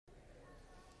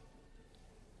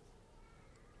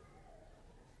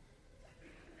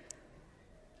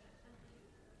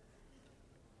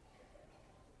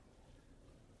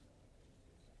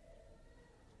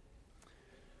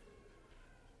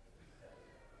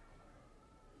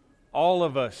all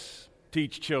of us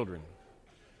teach children.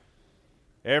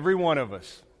 Every one of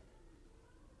us.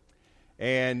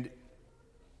 And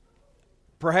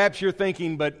perhaps you're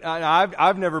thinking, but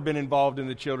I've never been involved in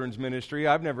the children's ministry.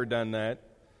 I've never done that.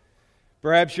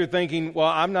 Perhaps you're thinking, well,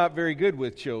 I'm not very good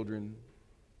with children.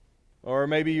 Or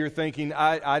maybe you're thinking,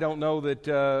 I don't know that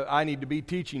I need to be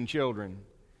teaching children.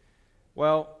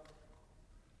 Well,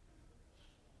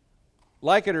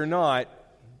 like it or not,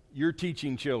 you're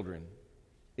teaching children.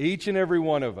 Each and every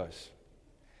one of us.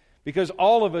 Because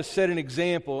all of us set an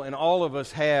example and all of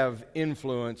us have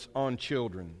influence on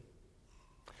children.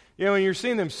 You know, when you're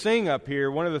seeing them sing up here,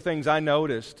 one of the things I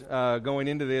noticed going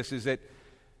into this is that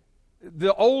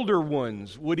the older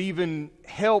ones would even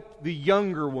help the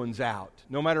younger ones out,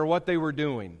 no matter what they were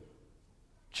doing.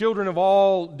 Children of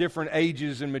all different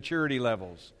ages and maturity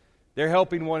levels. They're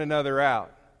helping one another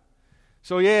out.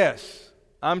 So yes,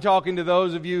 I'm talking to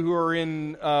those of you who are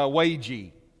in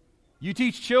Wagee. You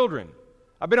teach children.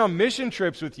 I've been on mission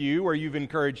trips with you where you've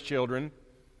encouraged children.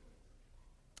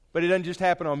 But it doesn't just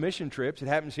happen on mission trips. It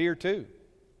happens here too.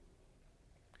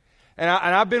 And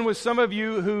I've been with some of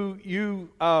you who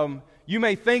you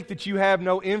may think that you have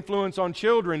no influence on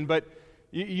children, but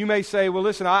you may say, well,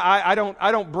 listen, I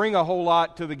don't bring a whole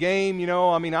lot to the game. You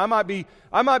know, I mean, I might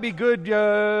be good,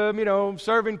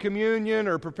 serving communion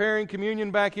or preparing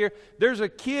communion back here. There's a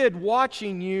kid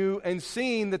watching you and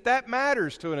seeing that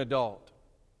matters to an adult.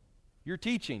 You're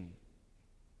teaching.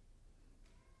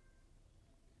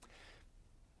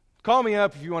 Call me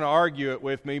up if you want to argue it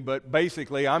with me, but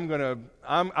basically I'm going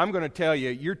to tell you,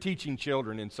 you're teaching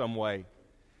children in some way.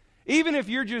 Even if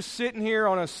you're just sitting here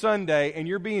on a Sunday and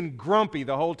you're being grumpy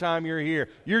the whole time you're here,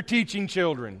 you're teaching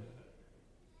children.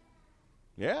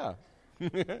 Yeah.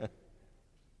 You're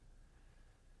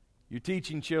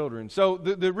teaching children. So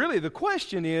really the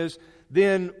question is,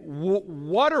 then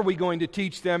what are we going to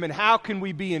teach them and how can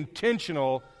we be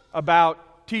intentional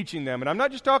about teaching them? And I'm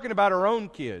not just talking about our own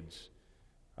kids.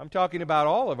 I'm talking about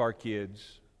all of our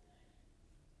kids.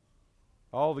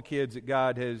 All the kids that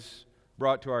God has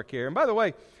brought to our care. And by the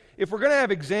way, if we're going to have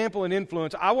example and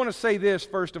influence, I want to say this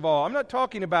first of all. I'm not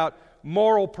talking about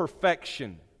moral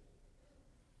perfection.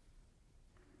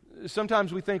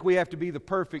 Sometimes we think we have to be the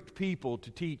perfect people to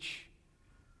teach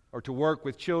or to work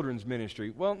with children's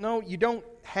ministry. Well, no, you don't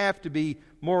have to be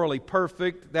morally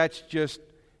perfect. That's just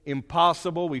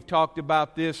impossible. We've talked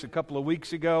about this a couple of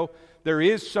weeks ago. There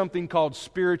is something called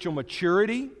spiritual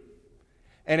maturity.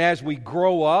 And as we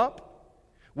grow up,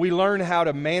 we learn how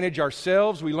to manage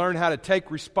ourselves. We learn how to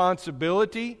take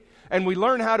responsibility. And we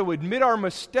learn how to admit our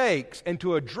mistakes and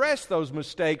to address those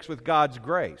mistakes with God's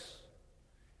grace.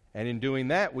 And in doing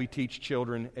that, we teach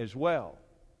children as well.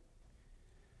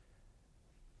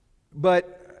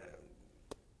 But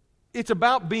it's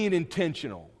about being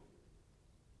intentional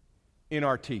in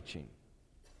our teaching.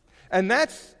 And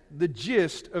that's the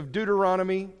gist of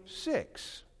Deuteronomy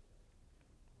 6.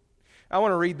 I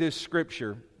want to read this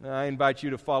scripture. I invite you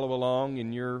to follow along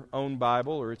in your own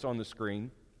Bible, or it's on the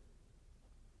screen.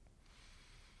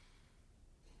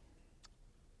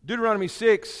 Deuteronomy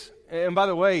 6, and by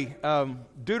the way,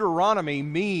 Deuteronomy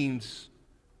means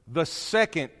the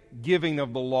second giving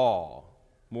of the law,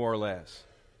 more or less.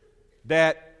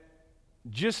 That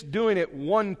just doing it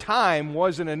one time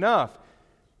wasn't enough.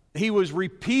 He was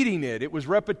repeating it. It was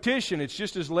repetition. It's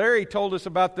just as Larry told us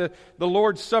about the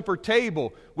Lord's Supper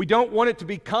table. We don't want it to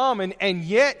be common, and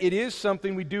yet it is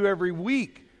something we do every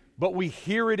week. But we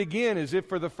hear it again as if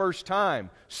for the first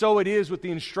time. So it is with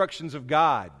the instructions of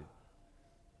God.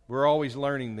 We're always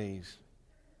learning these.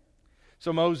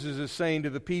 So Moses is saying to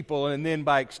the people, and then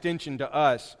by extension to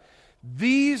us,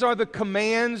 these are the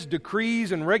commands,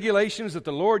 decrees, and regulations that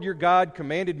the Lord your God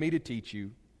commanded me to teach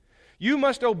you. You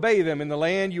must obey them in the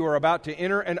land you are about to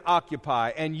enter and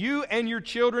occupy, and you and your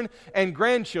children and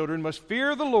grandchildren must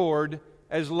fear the Lord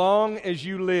as long as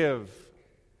you live.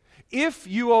 If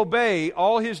you obey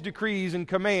all His decrees and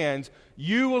commands,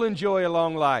 you will enjoy a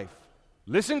long life.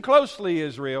 Listen closely,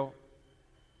 Israel.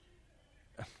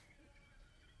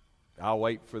 I'll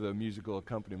wait for the musical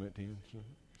accompaniment team.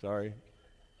 Sorry.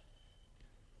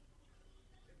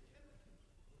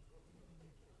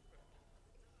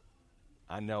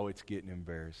 I know it's getting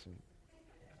embarrassing.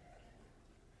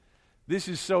 This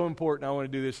is so important. I want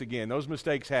to do this again. Those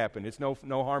mistakes happen. It's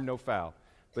no harm, no foul.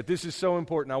 But this is so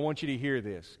important. I want you to hear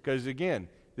this. Because again,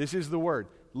 this is the word.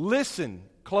 Listen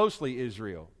closely,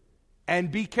 Israel,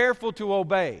 and be careful to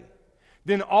obey.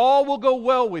 Then all will go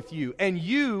well with you, and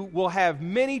you will have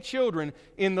many children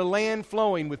in the land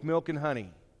flowing with milk and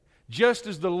honey, just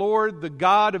as the Lord, the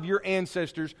God of your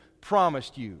ancestors,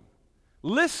 promised you.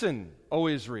 Listen, O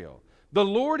Israel. The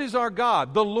Lord is our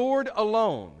God, the Lord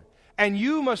alone. And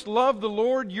you must love the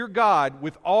Lord your God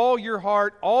with all your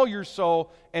heart, all your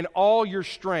soul, and all your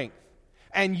strength.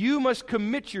 And you must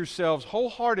commit yourselves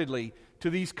wholeheartedly to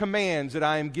these commands that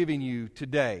I am giving you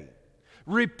today.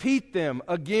 Repeat them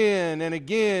again and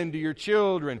again to your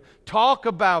children. Talk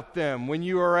about them when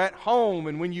you are at home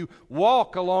and when you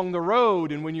walk along the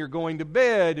road and when you're going to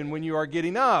bed and when you are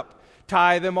getting up.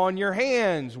 Tie them on your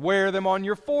hands. Wear them on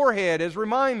your forehead as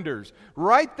reminders.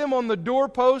 Write them on the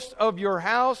doorposts of your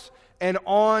house and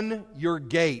on your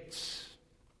gates.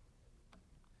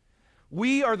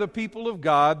 We are the people of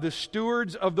God, the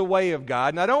stewards of the way of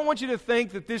God. And I don't want you to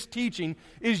think that this teaching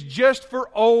is just for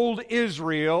old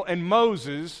Israel and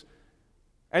Moses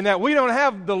and that we don't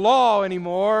have the law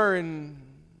anymore. And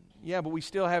yeah, but we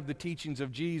still have the teachings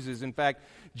of Jesus. In fact,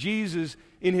 Jesus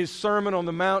in His Sermon on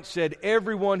the Mount said,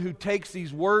 everyone who takes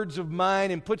these words of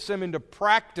mine and puts them into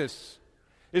practice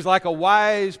is like a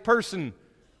wise person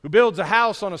who builds a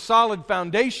house on a solid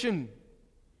foundation.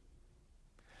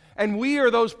 And we are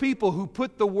those people who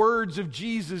put the words of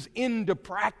Jesus into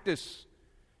practice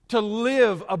to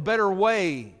live a better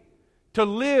way, to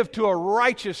live to a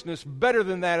righteousness better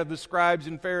than that of the scribes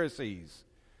and Pharisees.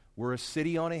 We're a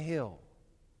city on a hill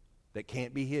that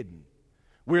can't be hidden.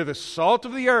 We're the salt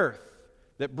of the earth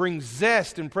that brings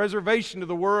zest and preservation to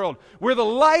the world. We're the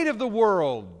light of the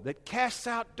world that casts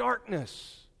out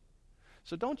darkness.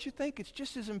 So don't you think it's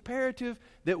just as imperative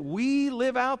that we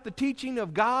live out the teaching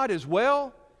of God as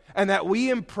well? And that we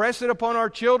impress it upon our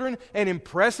children and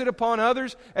impress it upon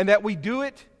others, and that we do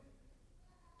it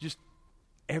just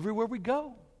everywhere we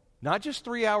go. Not just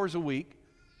 3 hours a week,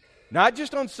 not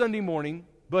just on Sunday morning,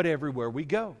 but everywhere we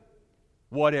go.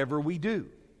 Whatever we do.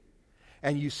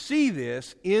 And you see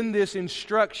this in this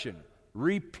instruction.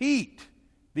 Repeat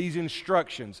these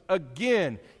instructions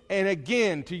again and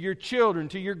again to your children,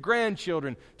 to your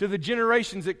grandchildren, to the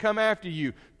generations that come after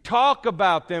you. Talk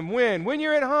about them when? When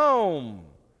you're at home.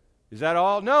 Is that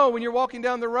all? No, when you're walking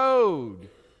down the road.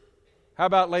 How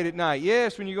about late at night?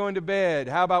 Yes, when you're going to bed.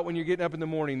 How about when you're getting up in the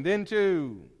morning? Then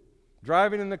too.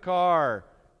 Driving in the car.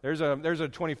 There's a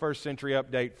 21st century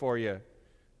update for you.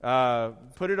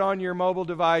 Put it on your mobile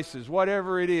devices,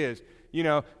 whatever it is. You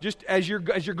know, just as you're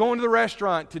going to the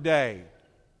restaurant today,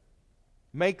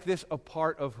 make this a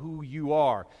part of who you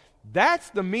are. That's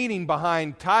the meaning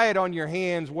behind tie it on your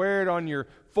hands, wear it on your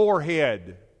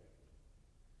forehead.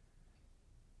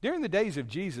 During the days of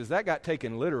Jesus, that got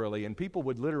taken literally, and people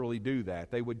would literally do that.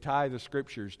 They would tie the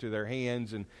Scriptures to their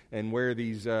hands and wear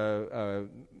these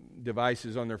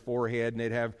devices on their forehead, and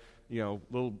they'd have,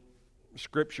 little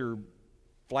Scripture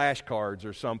flashcards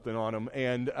or something on them,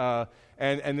 and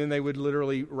then they would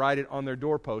literally write it on their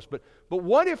doorpost. But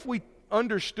what if we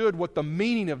understood what the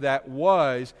meaning of that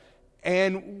was,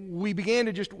 and we began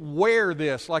to just wear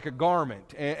this like a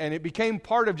garment, and it became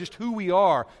part of just who we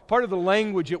are, part of the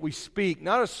language that we speak,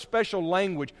 not a special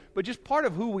language, but just part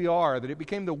of who we are, that it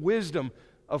became the wisdom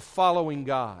of following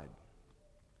God.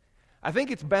 I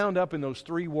think it's bound up in those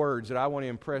 3 words that I want to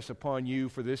impress upon you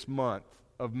for this month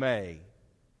of May.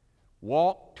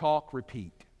 Walk, talk,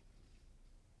 repeat.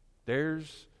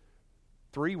 There's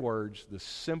 3 words, the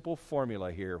simple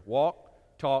formula here. Walk,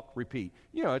 talk, repeat.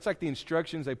 It's like the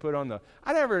instructions they put on the...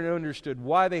 I never understood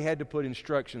why they had to put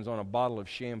instructions on a bottle of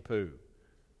shampoo.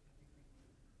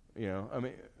 I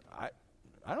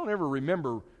don't ever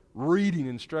remember reading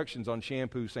instructions on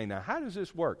shampoo saying, now, how does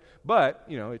this work? But,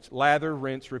 it's lather,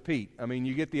 rinse, repeat.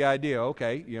 You get the idea.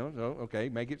 Okay, okay,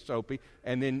 make it soapy,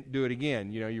 and then do it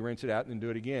again. You rinse it out and then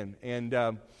do it again.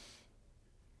 And...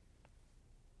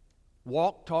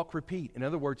 walk, talk, repeat. In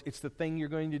other words, it's the thing you're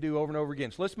going to do over and over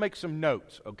again. So let's make some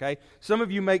notes, okay? Some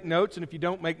of you make notes, and if you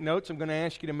don't make notes, I'm going to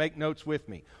ask you to make notes with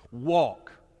me.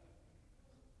 Walk.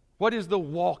 What is the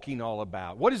walking all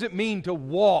about? What does it mean to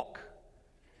walk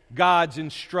God's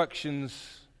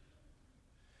instructions?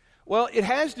 Well, it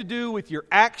has to do with your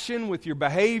action, with your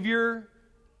behavior.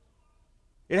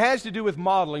 It has to do with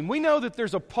modeling. We know that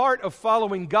there's a part of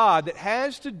following God that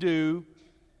has to do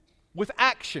with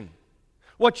action.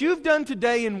 What you've done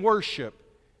today in worship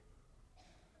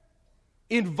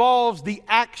involves the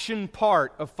action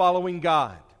part of following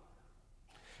God.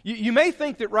 You may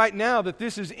think that right now that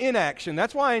this is inaction.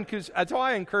 That's why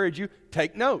I encourage you,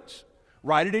 take notes.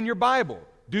 Write it in your Bible.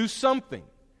 Do something.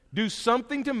 Do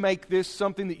something to make this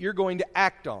something that you're going to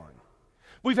act on.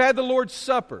 We've had the Lord's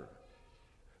Supper.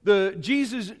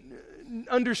 Jesus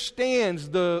understands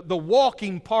the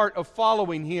walking part of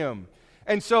following Him.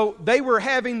 And so they were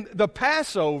having the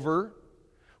Passover,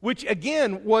 which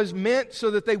again was meant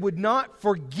so that they would not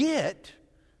forget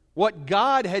what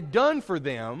God had done for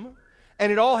them,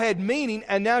 And it all had meaning,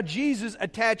 and now Jesus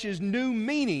attaches new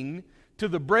meaning to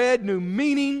the bread, new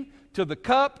meaning to the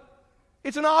cup.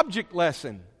 It's an object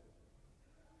lesson.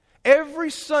 Every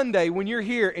Sunday when you're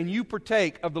here and you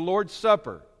partake of the Lord's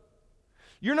Supper,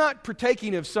 you're not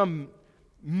partaking of some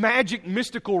magic,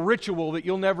 mystical ritual that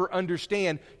you'll never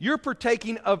understand. You're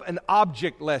partaking of an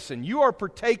object lesson. You are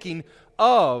partaking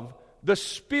of the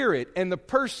Spirit and the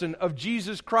person of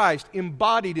Jesus Christ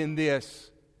embodied in this.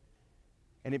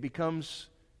 And it becomes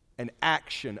an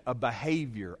action, a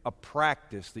behavior, a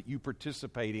practice that you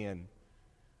participate in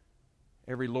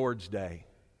every Lord's Day.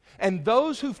 And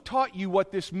those who've taught you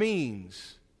what this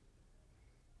means,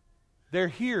 they're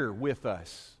here with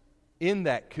us in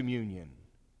that communion.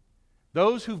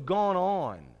 Those who've gone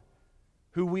on,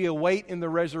 who we await in the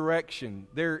resurrection,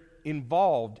 they're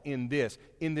involved in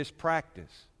this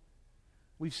practice.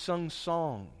 We've sung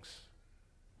songs.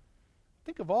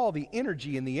 Think of all the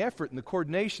energy and the effort and the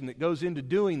coordination that goes into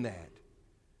doing that.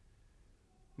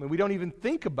 I mean, we don't even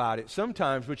think about it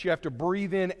sometimes, but you have to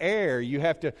breathe in air. You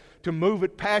have to move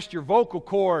it past your vocal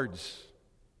cords.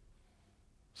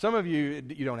 Some of you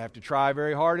don't have to try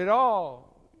very hard at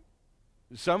all.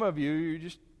 Some of you're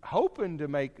just hoping to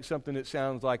make something that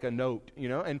sounds like a note,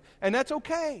 and that's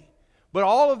okay. But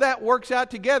all of that works out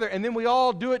together, and then we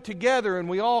all do it together, and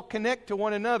we all connect to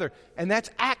one another. And that's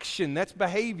action, that's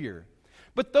behavior.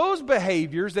 But those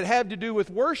behaviors that have to do with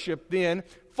worship then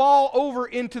fall over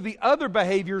into the other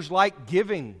behaviors like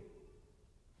giving,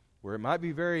 where it might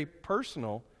be very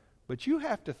personal, but you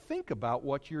have to think about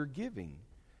what you're giving.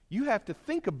 You have to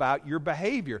think about your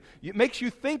behavior. It makes you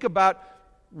think about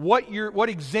what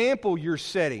example you're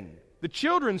setting. The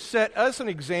children set us an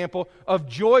example of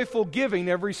joyful giving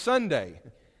every Sunday.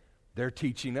 They're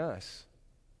teaching us.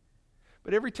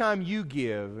 But every time you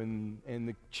give and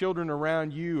the children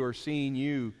around you are seeing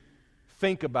you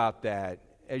think about that,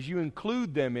 as you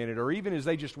include them in it, or even as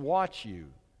they just watch you,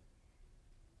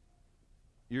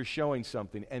 you're showing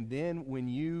something. And then when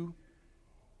you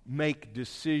make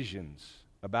decisions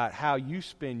about how you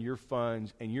spend your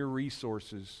funds and your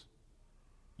resources,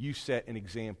 you set an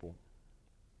example.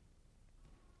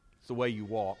 It's the way you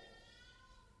walk.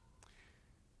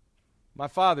 My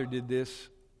father did this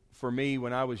for me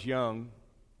when I was young.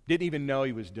 Didn't even know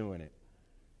he was doing it.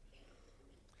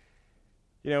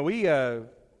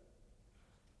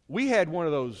 We had one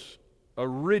of those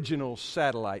original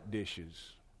satellite dishes.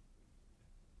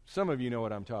 Some of you know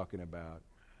what I'm talking about.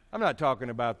 I'm not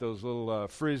talking about those little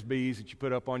Frisbees that you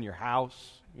put up on your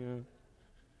house.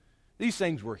 These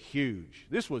things were huge.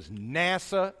 This was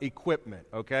NASA equipment,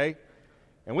 okay?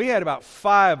 And we had about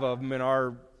 5 of them in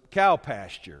our cow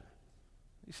pasture.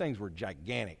 These things were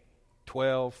gigantic,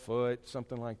 12 foot,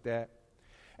 something like that.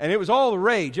 And it was all the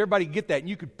rage. Everybody could get that, and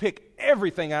you could pick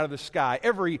everything out of the sky,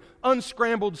 every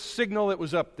unscrambled signal that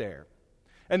was up there.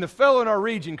 And the fellow in our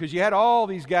region, because you had all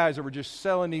these guys that were just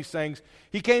selling these things,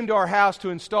 he came to our house to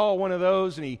install one of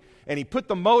those, and he put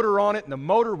the motor on it, and the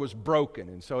motor was broken.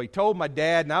 And so he told my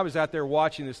dad, and I was out there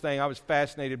watching this thing. I was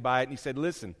fascinated by it, and he said,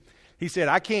 listen,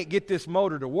 I can't get this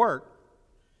motor to work.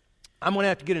 I'm going to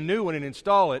have to get a new one and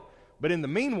install it. But in the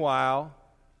meanwhile,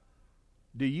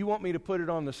 do you want me to put it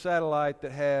on the satellite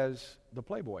that has the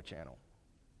Playboy channel?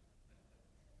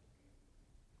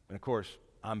 And of course,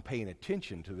 I'm paying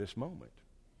attention to this moment.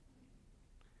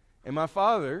 And my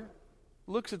father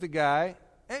looks at the guy,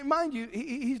 and mind you,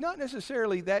 he's not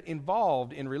necessarily that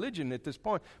involved in religion at this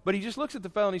point, but he just looks at the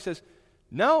fellow and he says,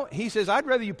 no, I'd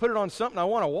rather you put it on something I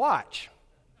want to watch.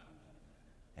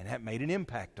 And that made an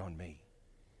impact on me.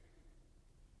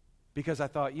 Because I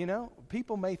thought,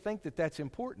 people may think that that's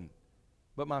important,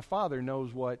 but my father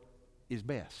knows what is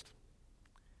best.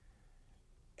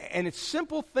 And it's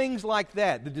simple things like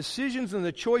that, the decisions and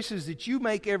the choices that you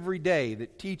make every day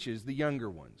that teaches the younger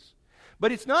ones.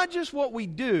 But it's not just what we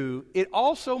do, it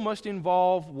also must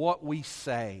involve what we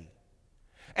say.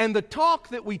 And the talk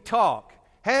that we talk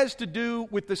has to do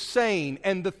with the saying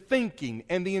and the thinking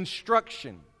and the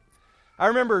instruction. I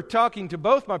remember talking to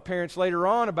both my parents later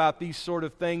on about these sort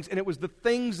of things, and it was the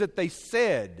things that they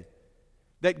said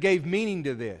that gave meaning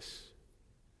to this.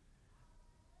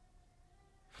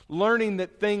 Learning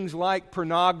that things like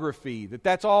pornography,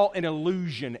 that's all an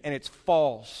illusion and it's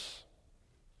false.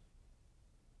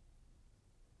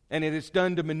 And it is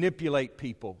done to manipulate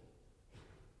people.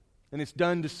 And it's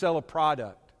done to sell a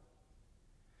product.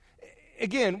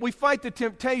 Again, we fight the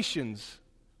temptations,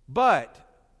 but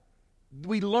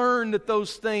we learn that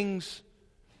those things,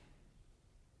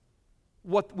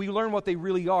 we learn what they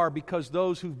really are because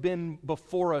those who've been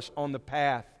before us on the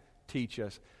path teach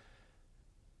us.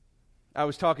 I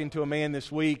was talking to a man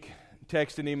this week,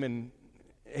 texting him, and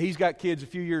he's got kids a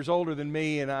few years older than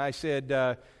me, and I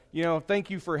said, thank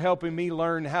you for helping me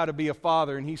learn how to be a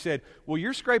father. And he said, well,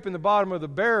 you're scraping the bottom of the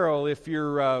barrel if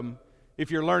you're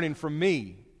learning from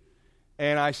me.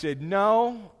 And I said,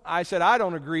 no. I said, I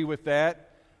don't agree with that.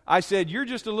 I said, you're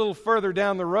just a little further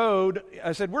down the road.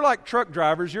 I said, we're like truck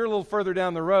drivers. You're a little further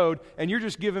down the road, and you're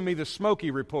just giving me the Smokey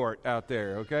report out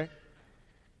there, okay?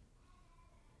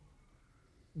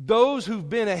 Those who've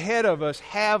been ahead of us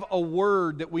have a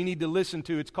word that we need to listen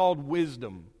to. It's called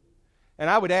wisdom. And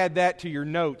I would add that to your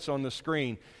notes on the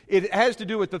screen. It has to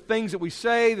do with the things that we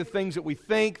say, the things that we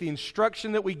think, the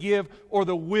instruction that we give, or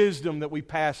the wisdom that we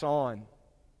pass on.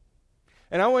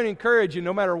 And I want to encourage you,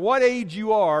 no matter what age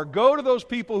you are, go to those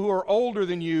people who are older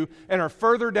than you and are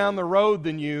further down the road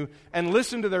than you and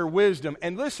listen to their wisdom.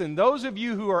 And listen, those of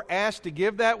you who are asked to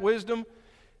give that wisdom,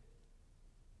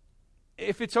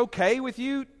 if it's okay with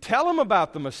you, tell them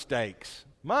about the mistakes.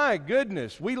 My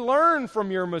goodness, we learn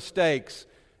from your mistakes.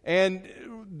 And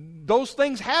those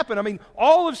things happen. I mean,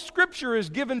 all of Scripture is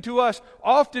given to us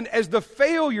often as the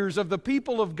failures of the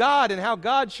people of God and how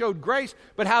God showed grace,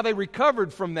 but how they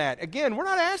recovered from that. Again, we're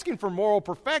not asking for moral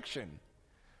perfection.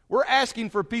 We're asking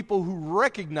for people who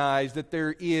recognize that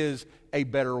there is a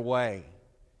better way.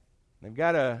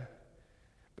 But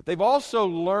they've also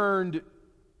learned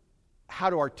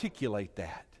how to articulate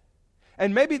that.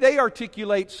 And maybe they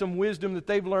articulate some wisdom that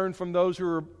they've learned from those who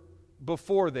are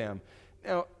before them.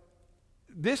 Now,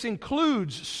 this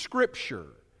includes Scripture,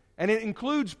 and it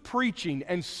includes preaching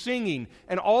and singing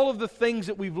and all of the things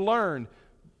that we've learned.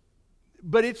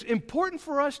 But it's important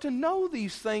for us to know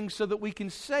these things so that we can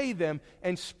say them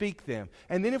and speak them.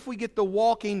 And then if we get the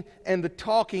walking and the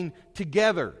talking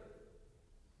together,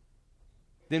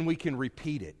 then we can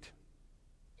repeat it.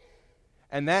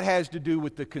 And that has to do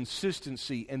with the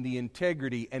consistency and the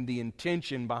integrity and the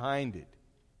intention behind it.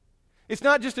 It's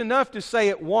not just enough to say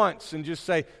it once and just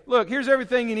say, look, here's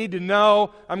everything you need to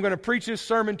know. I'm going to preach this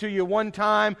sermon to you one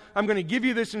time. I'm going to give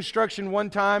you this instruction one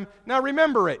time. Now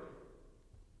remember it.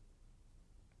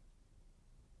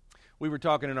 We were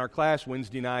talking in our class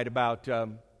Wednesday night about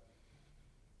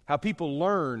how people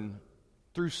learn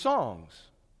through songs.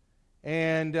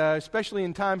 And especially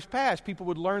in times past, people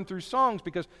would learn through songs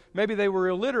because maybe they were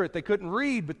illiterate, they couldn't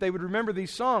read, but they would remember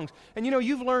these songs. And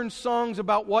you've learned songs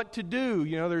about what to do.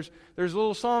 There's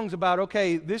little songs about,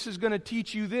 okay, this is going to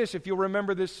teach you this if you'll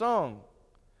remember this song.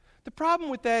 The problem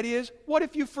with that is, what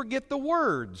if you forget the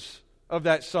words of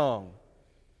that song?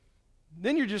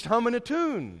 Then you're just humming a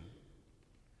tune.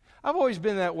 I've always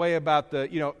been that way about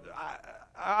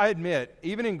I admit,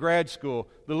 even in grad school,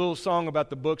 the little song about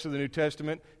the books of the New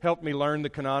Testament helped me learn the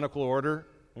canonical order.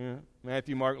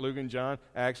 Matthew, Mark, Luke, and John,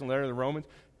 Acts and letter of the Romans.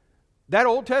 That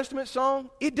Old Testament song,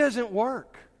 it doesn't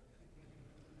work.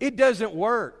 It doesn't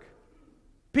work.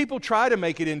 People try to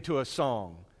make it into a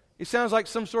song. It sounds like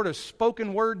some sort of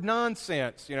spoken word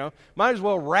nonsense, Might as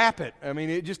well rap it. I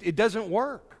mean, it doesn't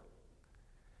work.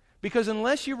 Because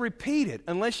unless you repeat it,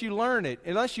 unless you learn it,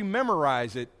 unless you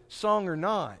memorize it, song or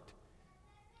not,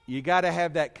 you got to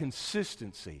have that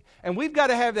consistency. And we've got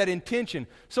to have that intention.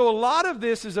 So a lot of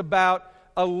this is about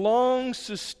a long,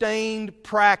 sustained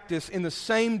practice in the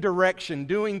same direction,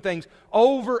 doing things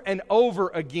over and over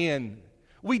again.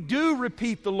 We do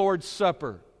repeat the Lord's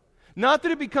Supper. Not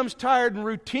that it becomes tired and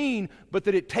routine, but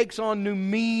that it takes on new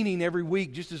meaning every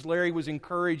week, just as Larry was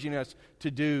encouraging us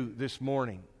to do this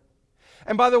morning.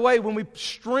 And by the way, when we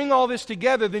string all this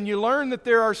together, then you learn that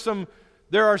there are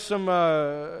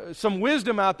some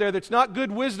wisdom out there that's not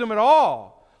good wisdom at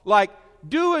all. Like,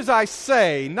 do as I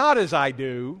say, not as I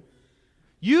do.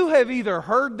 You have either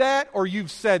heard that or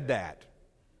you've said that.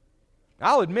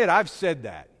 I'll admit I've said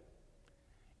that.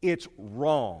 It's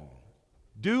wrong.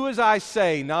 Do as I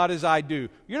say, not as I do.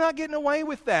 You're not getting away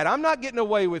with that. I'm not getting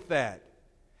away with that.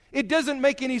 It doesn't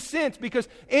make any sense because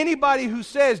anybody who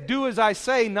says, do as I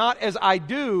say, not as I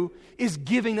do, is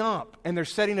giving up and they're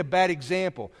setting a bad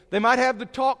example. They might have the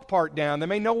talk part down. They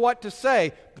may know what to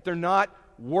say, but they're not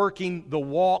working the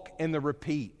walk and the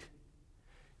repeat.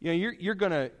 You're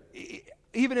going to,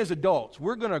 even as adults,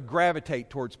 we're going to gravitate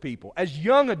towards people. As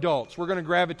young adults, we're going to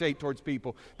gravitate towards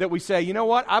people that we say, you know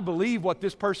what, I believe what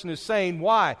this person is saying.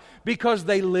 Why? Because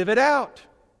they live it out.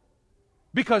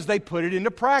 Because they put it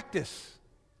into practice.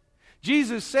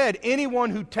 Jesus said, anyone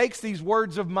who takes these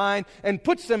words of mine and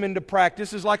puts them into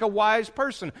practice is like a wise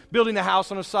person building a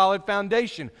house on a solid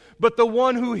foundation. But the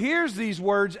one who hears these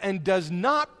words and does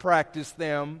not practice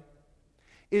them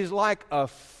is like a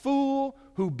fool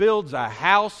who builds a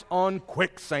house on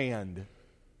quicksand.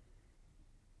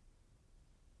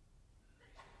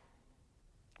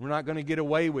 We're not going to get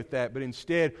away with that, but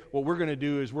instead what we're going to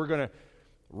do is we're going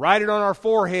write it on our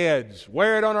foreheads,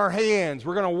 wear it on our hands.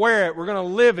 We're going to wear it. We're going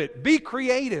to live it. Be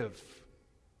creative.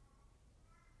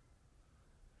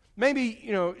 Maybe,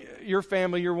 your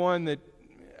family, you're one that,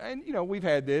 and, we've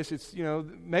had this. It's,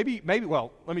 maybe,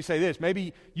 well, let me say this.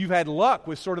 Maybe you've had luck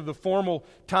with sort of the formal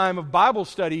time of Bible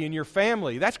study in your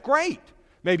family. That's great.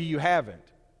 Maybe you haven't.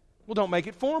 Well, don't make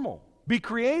it formal. Be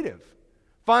creative.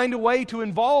 Find a way to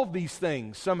involve these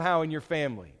things somehow in your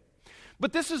family.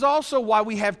 But this is also why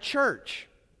we have church.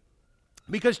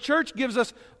 Because church gives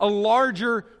us a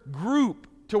larger group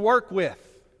to work with.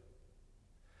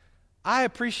 I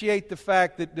appreciate the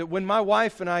fact that when my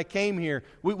wife and I came here,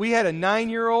 we had a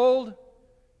 9-year-old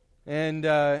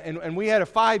and we had a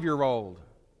 5-year-old.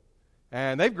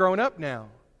 And they've grown up now.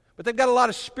 But they've got a lot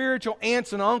of spiritual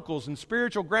aunts and uncles and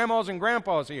spiritual grandmas and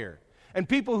grandpas here. And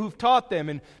people who've taught them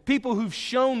and people who've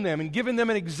shown them and given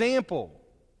them an example.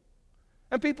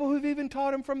 And people who've even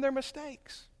taught them from their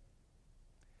mistakes.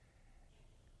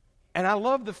 And I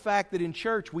love the fact that in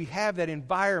church we have that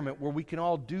environment where we can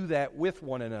all do that with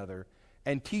one another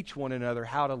and teach one another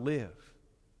how to live.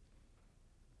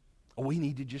 We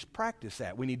need to just practice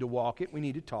that. We need to walk it. We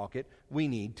need to talk it. We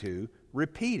need to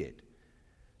repeat it.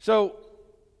 So,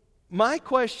 my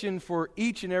question for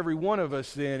each and every one of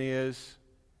us then is,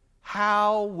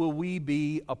 how will we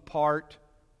be a part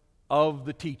of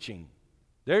the teaching?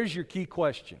 There's your key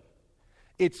question.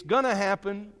 It's going to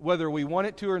happen whether we want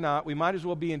it to or not. We might as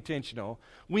well be intentional.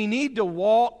 We need to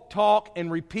walk, talk,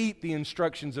 and repeat the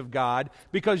instructions of God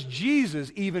because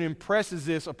Jesus even impresses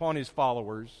this upon His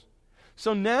followers.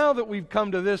 So now that we've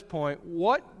come to this point,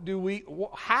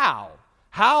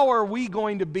 how are we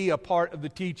going to be a part of the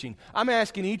teaching? I'm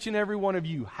asking each and every one of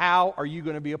you, how are you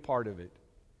going to be a part of it?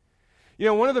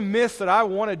 One of the myths that I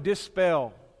want to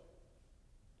dispel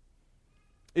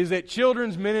is that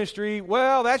children's ministry,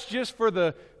 well, that's just for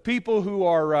the people who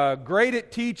are great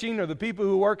at teaching or the people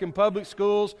who work in public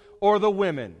schools or the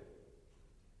women.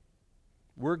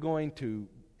 We're going to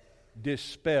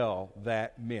dispel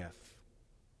that myth.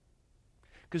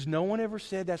 Because no one ever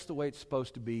said that's the way it's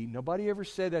supposed to be. Nobody ever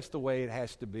said that's the way it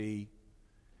has to be.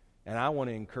 And I want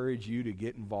to encourage you to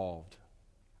get involved.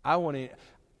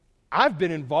 I've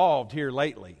been involved here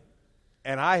lately,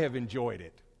 and I have enjoyed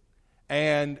it.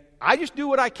 And I just do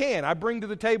what I can. I bring to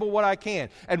the table what I can.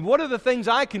 And one of the things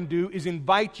I can do is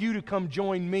invite you to come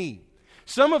join me.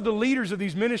 Some of the leaders of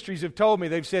these ministries have told me,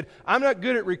 they've said, I'm not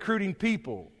good at recruiting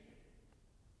people.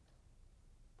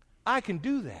 I can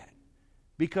do that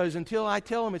because until I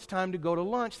tell them it's time to go to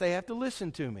lunch, they have to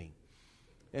listen to me.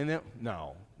 And then,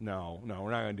 no,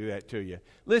 we're not going to do that to you.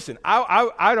 Listen,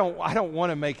 I don't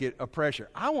want to make it a pressure.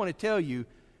 I want to tell you,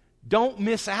 don't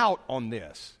miss out on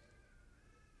this.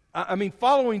 I mean,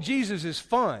 following Jesus is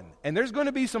fun, and there's going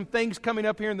to be some things coming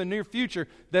up here in the near future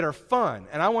that are fun,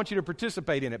 and I want you to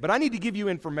participate in it, but I need to give you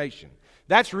information.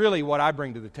 That's really what I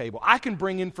bring to the table. I can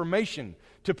bring information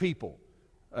to people.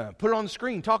 Put it on the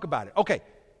screen, talk about it. Okay,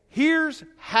 here's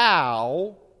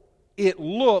how it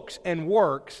looks and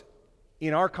works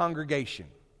in our congregation.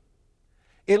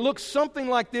 It looks something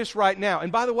like this right now,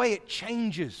 and by the way, it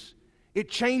changes. It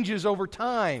changes over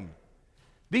time.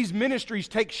 These ministries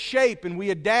take shape and we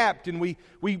adapt and we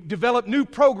develop new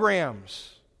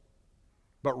programs.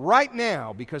 But right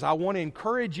now, because I want to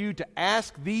encourage you to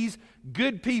ask these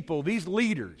good people, these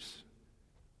leaders,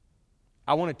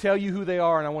 I want to tell you who they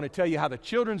are and I want to tell you how the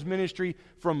children's ministry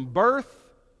from birth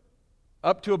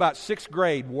up to about 6th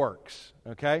grade works.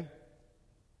 Okay?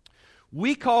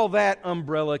 We call that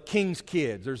umbrella King's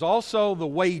Kids. There's also the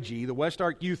WAGE, the West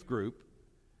Ark Youth Group,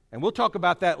 and we'll talk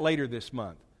about that later this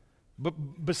month.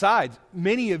 But besides,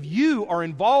 many of you are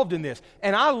involved in this.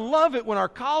 And I love it when our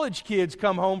college kids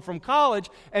come home from college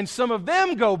and some of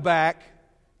them go back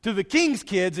to the King's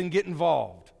Kids and get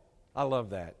involved. I love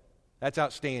that. That's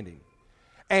outstanding.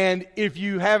 And if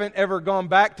you haven't ever gone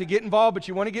back to get involved, but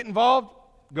you want to get involved,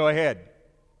 go ahead,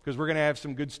 because we're going to have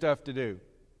some good stuff to do.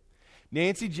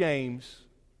 Nancy James,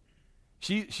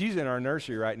 she's in our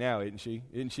nursery right now, isn't she?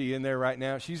 Isn't she in there right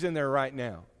now? She's in there right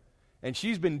now. And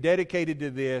she's been dedicated to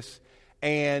this.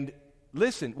 And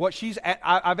listen,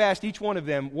 I've asked each one of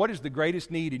them, what is the greatest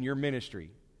need in your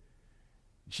ministry?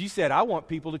 She said, I want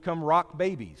people to come rock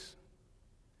babies.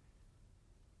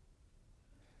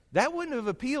 That wouldn't have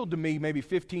appealed to me maybe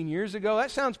 15 years ago. That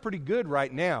sounds pretty good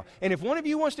right now. And if one of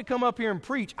you wants to come up here and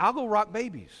preach, I'll go rock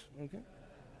babies. Okay?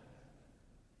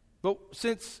 But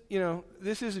since,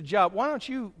 this is a job, why don't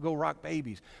you go rock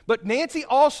babies? But Nancy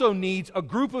also needs a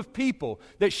group of people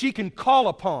that she can call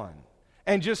upon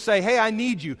and just say, hey, I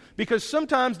need you. Because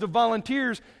sometimes the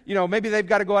volunteers, maybe they've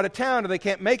got to go out of town or they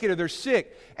can't make it or they're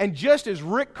sick. And just as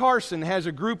Rick Carson has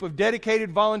a group of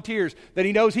dedicated volunteers that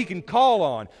he knows he can call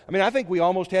on. I think we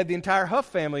almost had the entire Huff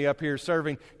family up here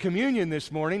serving communion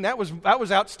this morning. That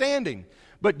was outstanding.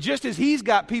 But just as he's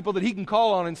got people that he can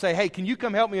call on and say, hey, can you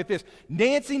come help me with this?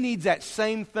 Nancy needs that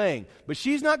same thing. But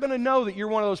she's not going to know that you're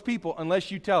one of those people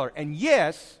unless you tell her. And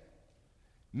yes,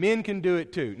 men can do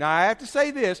it too. Now, I have to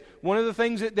say this. One of the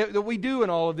things that we do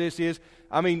in all of this is,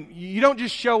 you don't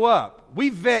just show up. We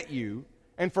vet you.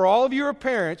 And for all of your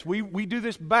parents, we do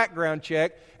this background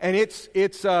check. And it's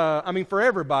for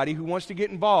everybody who wants to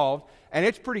get involved. And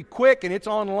it's pretty quick and it's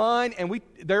online. And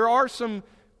there are some...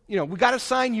 we got to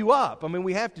sign you up.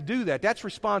 We have to do that. That's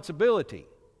responsibility.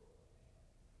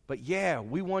 But yeah,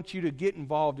 we want you to get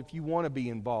involved if you want to be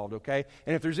involved, okay?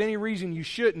 And if there's any reason you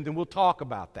shouldn't, then we'll talk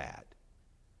about that.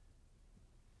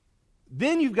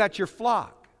 Then you've got your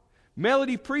flock.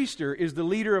 Melody Priester is the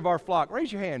leader of our flock.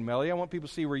 Raise your hand, Melody. I want people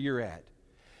to see where you're at.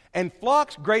 And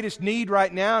flock's greatest need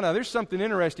right now, there's something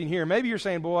interesting here. Maybe you're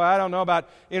saying, boy, I don't know about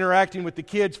interacting with the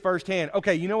kids firsthand.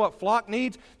 Okay, you know what flock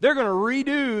needs? They're going to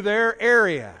redo their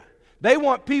area. They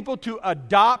want people to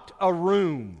adopt a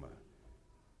room.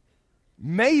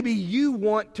 Maybe you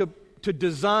want to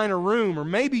design a room, or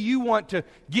maybe you want to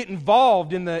get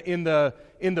involved in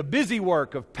the busy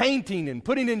work of painting and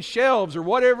putting in shelves or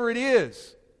whatever it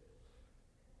is.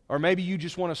 Or maybe you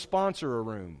just want to sponsor a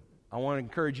room. I want to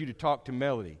encourage you to talk to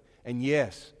Melody. And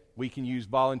yes, we can use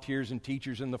volunteers and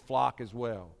teachers in the flock as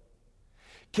well.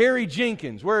 Carrie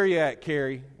Jenkins, where are you at,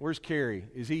 Carrie? Where's Carrie?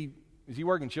 Is he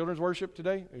working children's worship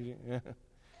today?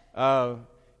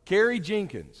 Carrie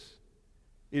Jenkins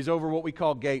is over what we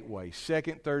call Gateway,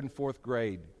 2nd, 3rd, and 4th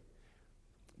grade.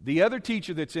 The other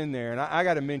teacher that's in there, and I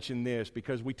got to mention this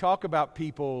because we talk about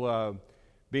people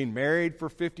being married for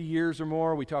 50 years or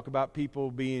more. We talk about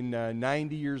people being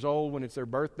 90 years old when it's their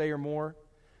birthday or more.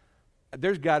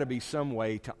 There's got to be some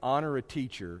way to honor a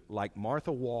teacher like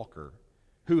Martha Walker,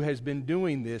 who has been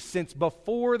doing this since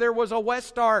before there was a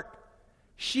Westark.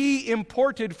 She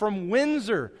imported from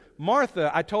Windsor.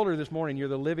 Martha, I told her this morning, you're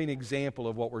the living example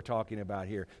of what we're talking about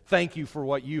here. Thank you for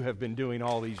what you have been doing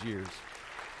all these years.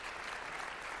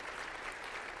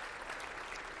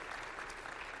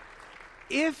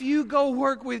 If you go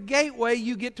work with Gateway,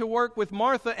 you get to work with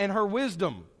Martha and her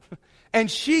wisdom.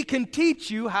 And she can teach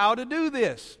you how to do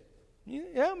this.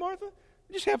 Yeah, Martha?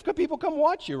 Just have people come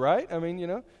watch you, right?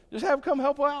 Just have them come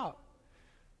help out.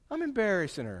 I'm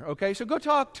embarrassing her, okay? So go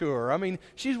talk to her.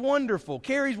 She's wonderful.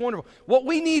 Carrie's wonderful. What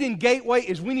we need in Gateway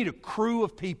is we need a crew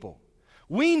of people.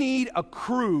 We need a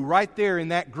crew right there in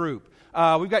that group.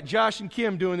 We've got Josh and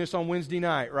Kim doing this on Wednesday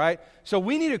night, right? So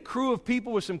we need a crew of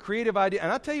people with some creative ideas.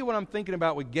 And I'll tell you what I'm thinking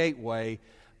about with Gateway.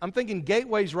 I'm thinking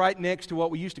Gateway's right next to what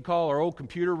we used to call our old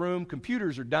computer room.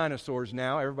 Computers are dinosaurs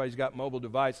now. Everybody's got mobile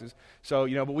devices. So,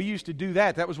 but we used to do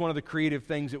that. That was one of the creative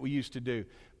things that we used to do.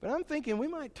 But I'm thinking we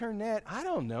might turn that, I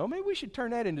don't know, maybe we should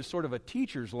turn that into sort of a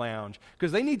teacher's lounge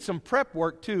because they need some prep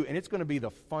work too, and it's going to be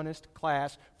the funnest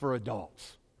class for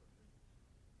adults.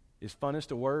 Is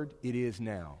funnest a word? It is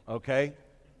now, okay?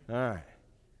 All right.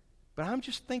 But I'm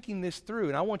just thinking this through,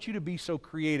 and I want you to be so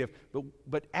creative.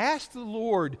 But ask the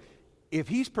Lord if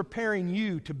He's preparing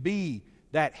you to be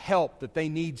that help that they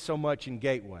need so much in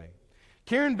Gateway.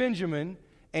 Karen Benjamin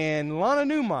and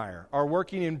Lana Newmeyer are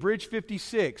working in Bridge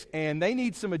 56, and they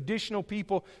need some additional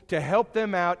people to help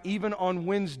them out even on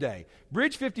Wednesday.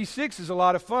 Bridge 56 is a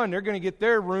lot of fun. They're going to get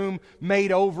their room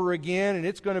made over again, and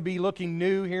it's going to be looking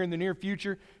new here in the near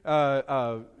future.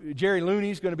 Jerry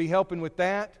Looney's going to be helping with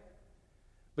that.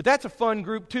 But that's a fun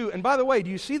group too. And by the way, do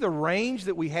you see the range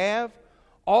that we have?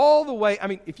 All the way,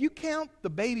 if you count the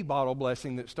baby bottle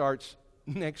blessing that starts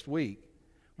next week,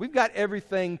 we've got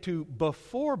everything to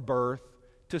before birth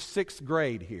to 6th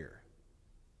grade here.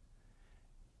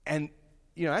 And,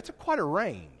 that's quite a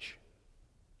range.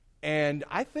 And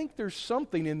I think there's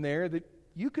something in there that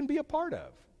you can be a part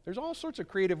of. There's all sorts of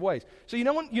creative ways. So you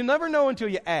never know until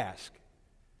you ask.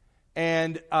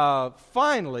 And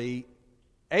finally,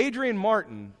 Adrienne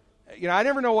Martin, I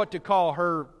never know what to call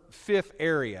her 5th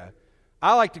area.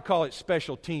 I like to call it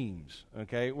special teams.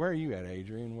 Okay, where are you at,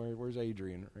 Adrienne? Where's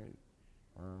Adrienne?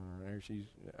 There she's.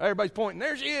 Everybody's pointing.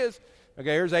 There she is. Okay,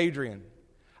 here's Adrienne.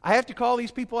 I have to call these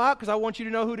people out because I want you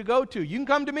to know who to go to. You can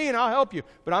come to me and I'll help you,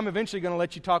 but I'm eventually going to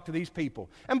let you talk to these people.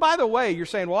 And by the way, you're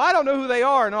saying, well, I don't know who they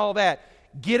are and all that.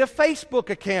 Get a Facebook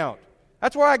account.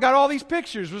 That's where I got all these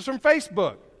pictures, was from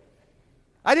Facebook.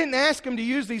 I didn't ask them to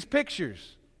use these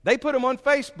pictures. They put them on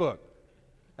Facebook.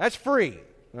 That's free,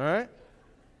 all right?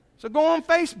 So go on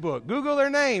Facebook, Google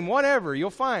their name, whatever, you'll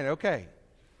find it, okay.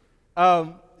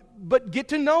 But get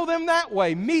to know them that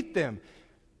way. Meet them.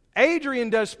 Adrienne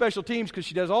does special teams because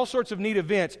she does all sorts of neat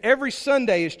events. Every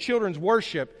Sunday is children's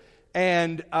worship.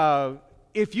 And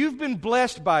if you've been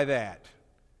blessed by that,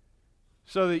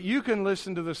 so that you can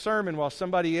listen to the sermon while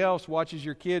somebody else watches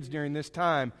your kids during this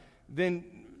time, then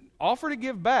offer to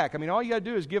give back. I mean, all you got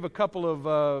to do is give a couple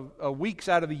of weeks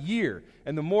out of the year.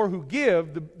 And the more who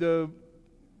give, the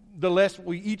less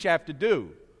we each have to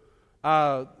do.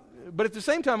 But at the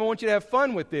same time, I want you to have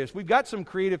fun with this. We've got some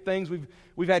creative things.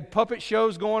 We've had puppet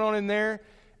shows going on in there.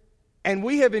 And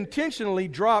we have intentionally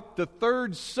dropped the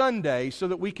third Sunday so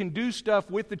that we can do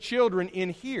stuff with the children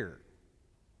in here.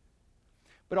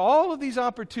 But all of these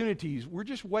opportunities, we're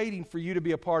just waiting for you to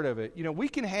be a part of it. You know, we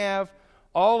can have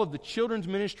all of the children's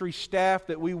ministry staff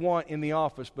that we want in the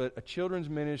office, but a children's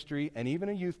ministry and even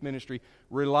a youth ministry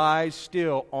relies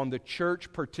still on the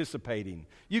church participating.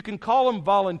 You can call them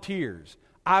volunteers.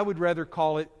 I would rather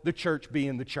call it the church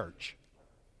being the church.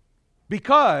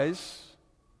 Because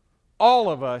all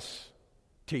of us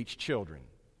teach children.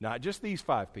 Not just these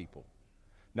 5 people.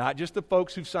 Not just the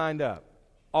folks who've signed up.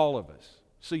 All of us.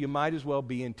 So you might as well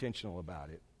be intentional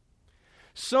about it.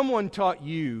 Someone taught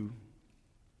you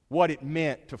what it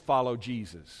meant to follow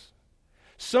Jesus.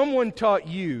 Someone taught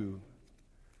you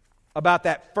about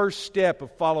that first step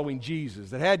of following Jesus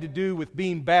that had to do with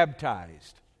being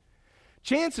baptized.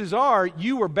 Chances are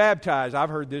you were baptized. I've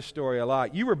heard this story a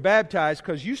lot. You were baptized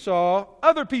because you saw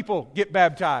other people get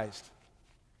baptized.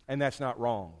 And that's not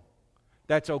wrong.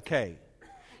 That's okay.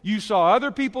 You saw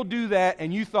other people do that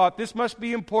and you thought this must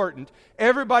be important.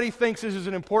 Everybody thinks this is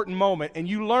an important moment and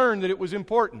you learned that it was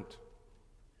important.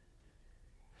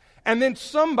 And then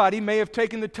somebody may have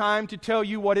taken the time to tell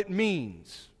you what it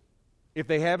means. If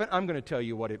they haven't, I'm going to tell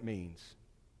you what it means.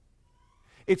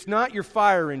 It's not your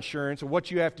fire insurance or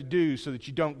what you have to do so that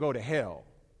you don't go to hell.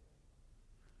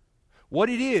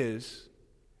 What it is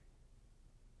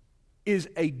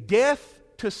a death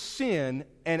to sin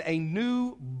and a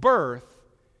new birth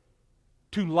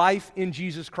to life in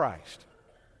Jesus Christ.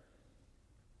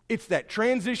 It's that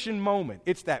transition moment.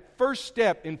 It's that first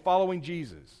step in following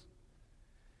Jesus.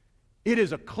 It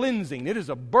is a cleansing. It is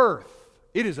a birth.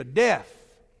 It is a death.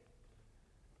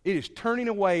 It is turning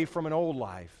away from an old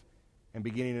life and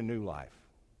beginning a new life.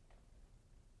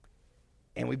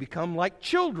 And we become like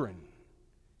children.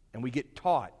 And we get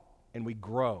taught and we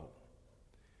grow.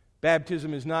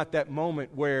 Baptism is not that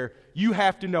moment where you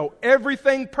have to know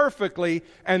everything perfectly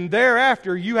and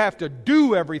thereafter you have to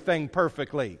do everything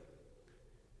perfectly.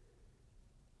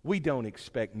 We don't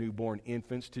expect newborn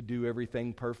infants to do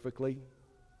everything perfectly.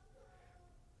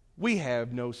 We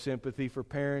have no sympathy for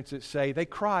parents that say they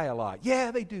cry a lot. Yeah,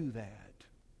 they do that.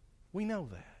 We know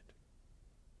that.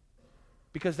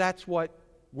 Because that's what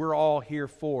we're all here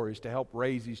for, is to help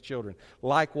raise these children.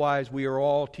 Likewise, we are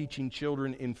all teaching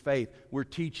children in faith. We're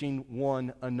teaching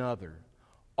one another.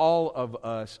 All of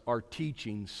us are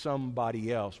teaching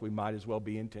somebody else. We might as well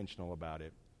be intentional about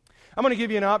it. I'm going to give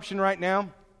you an option right now.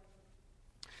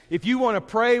 If you want to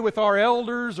pray with our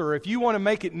elders, or if you want to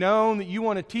make it known that you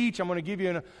want to teach, I'm going to give you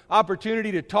an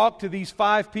opportunity to talk to these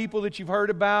 5 people that you've heard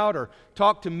about, or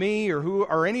talk to me,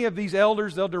 or any of these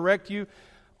elders. They'll direct you.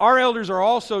 Our elders are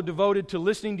also devoted to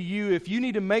listening to you. If you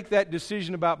need to make that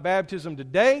decision about baptism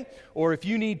today, or if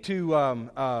you need to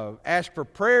ask for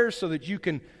prayers so that you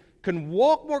can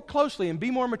walk more closely and be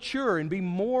more mature and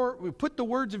put the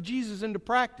words of Jesus into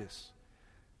practice.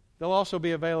 They'll also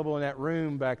be available in that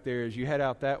room back there. As you head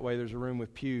out that way, there's a room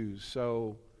with pews.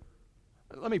 So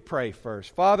let me pray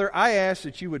first. Father, I ask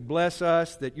that you would bless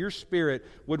us, that your Spirit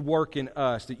would work in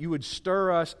us, that you would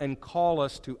stir us and call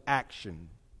us to action.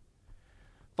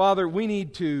 Father, we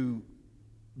need to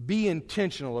be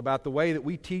intentional about the way that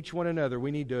we teach one another.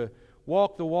 We need to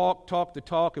walk the walk, talk the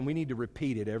talk, and we need to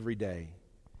repeat it every day.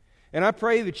 And I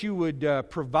pray that you would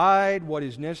provide what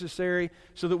is necessary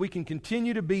so that we can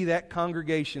continue to be that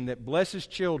congregation that blesses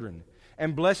children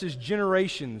and blesses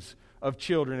generations of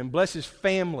children and blesses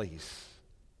families.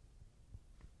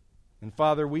 And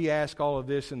Father, we ask all of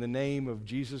this in the name of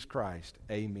Jesus Christ.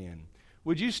 Amen.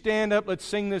 Would you stand up? Let's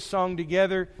sing this song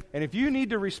together. And if you need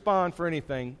to respond for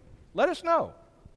anything, let us know.